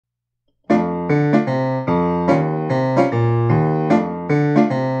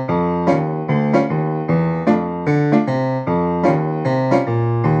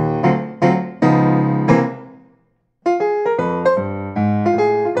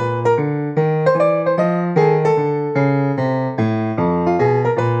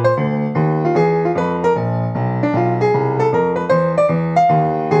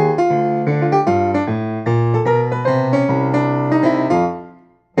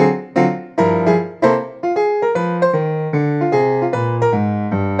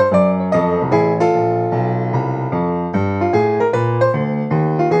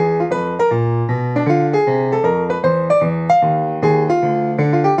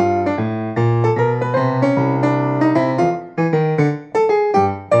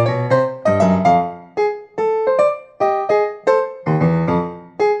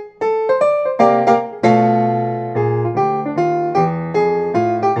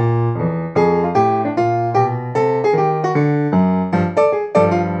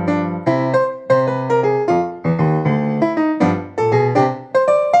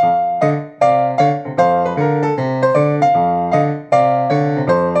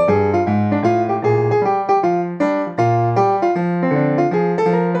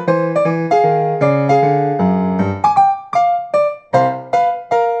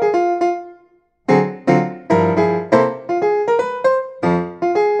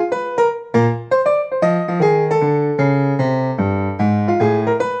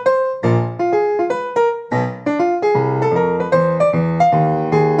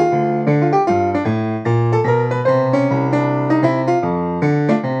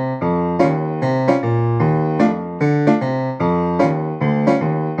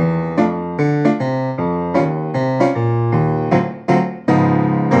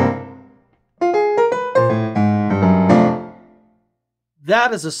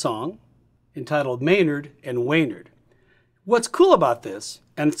That is a song entitled Maynard and Waynard. What's cool about this,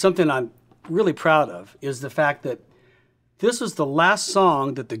 and it's something I'm really proud of, is the fact that this was the last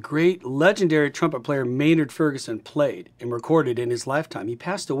song that the great legendary trumpet player Maynard Ferguson played and recorded in his lifetime. He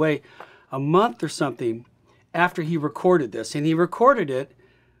passed away a month or something after he recorded this, and he recorded it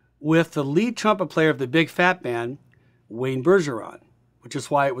with the lead trumpet player of the Big Phat band, Wayne Bergeron, which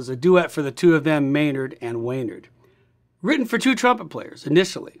is why it was a duet for the two of them, Maynard and Waynard. Written for two trumpet players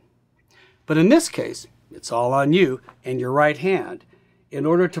initially. But in this case, it's all on you and your right hand in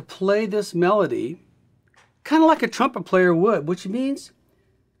order to play this melody kind of like a trumpet player would, which means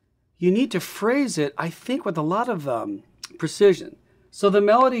you need to phrase it, I think, with a lot of precision. So the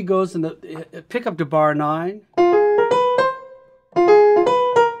melody goes in the, pick up to bar 9.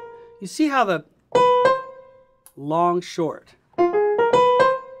 You see how the long, short.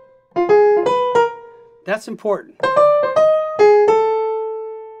 That's important.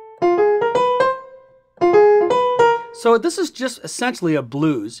 So this is just essentially a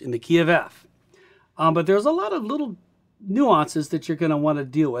blues in the key of F. But there's a lot of little nuances that you're going to want to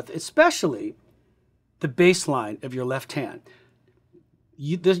deal with, especially the bass line of your left hand.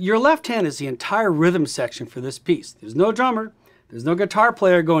 Your left hand is the entire rhythm section for this piece. There's no drummer. There's no guitar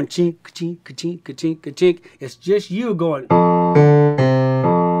player going chink, ka-chink, ka-chink, ka-chink, ka-chink. It's just you going.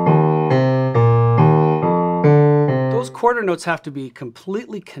 Those quarter notes have to be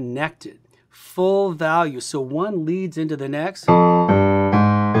completely connected, full value, so one leads into the next.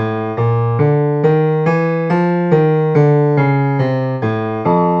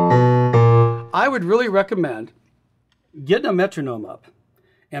 I would really recommend getting a metronome up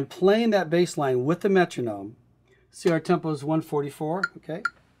and playing that bass line with the metronome. See, our tempo is 144, okay?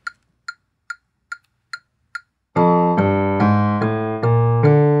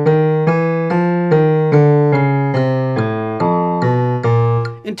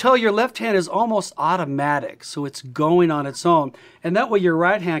 Until your left hand is almost automatic, so it's going on its own. And that way your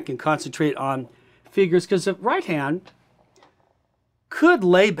right hand can concentrate on figures, because the right hand could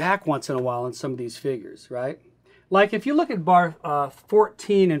lay back once in a while in some of these figures, right? Like if you look at bar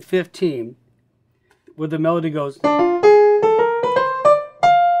 14 and 15, where the melody goes,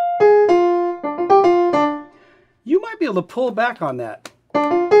 you might be able to pull back on that.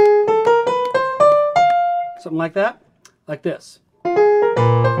 Something like that, like this.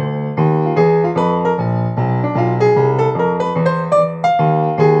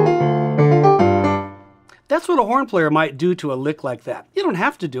 That's what a horn player might do to a lick like that. You don't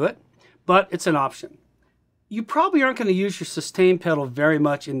have to do it, but it's an option. You probably aren't going to use your sustain pedal very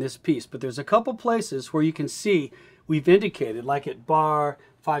much in this piece, but there's a couple places where you can see we've indicated, like at bar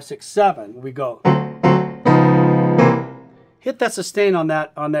 5, 6, 7, we go. Hit that sustain on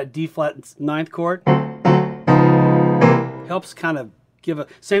that D flat 9th chord. Helps kind of give a,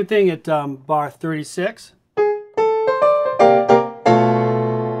 same thing at bar 36.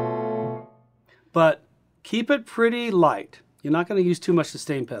 But keep it pretty light. You're not going to use too much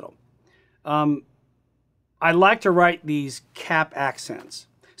sustain pedal. I like to write these cap accents,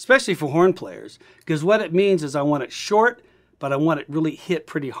 especially for horn players, because what it means is I want it short, but I want it really hit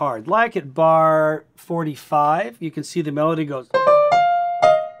pretty hard. Like at bar 45, you can see the melody goes.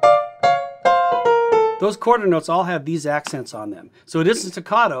 Those quarter notes all have these accents on them. So it isn't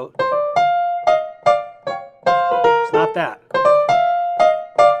staccato. It's not that.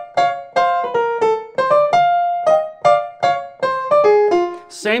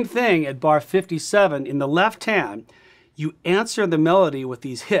 Same thing at bar 57 in the left hand. You answer the melody with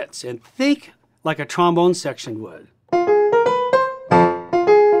these hits and think like a trombone section would.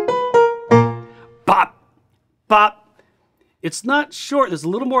 Bop, bop. It's not short, there's a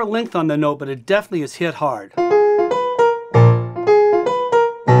little more length on the note, but it definitely is hit hard.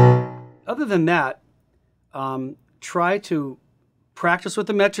 Other than that, try to practice with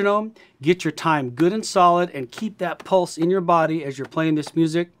the metronome, get your time good and solid, and keep that pulse in your body as you're playing this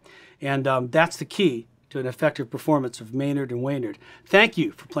music. And that's the key to an effective performance of Maynard and Waynard. Thank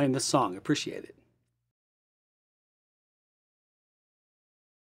you for playing this song. Appreciate it.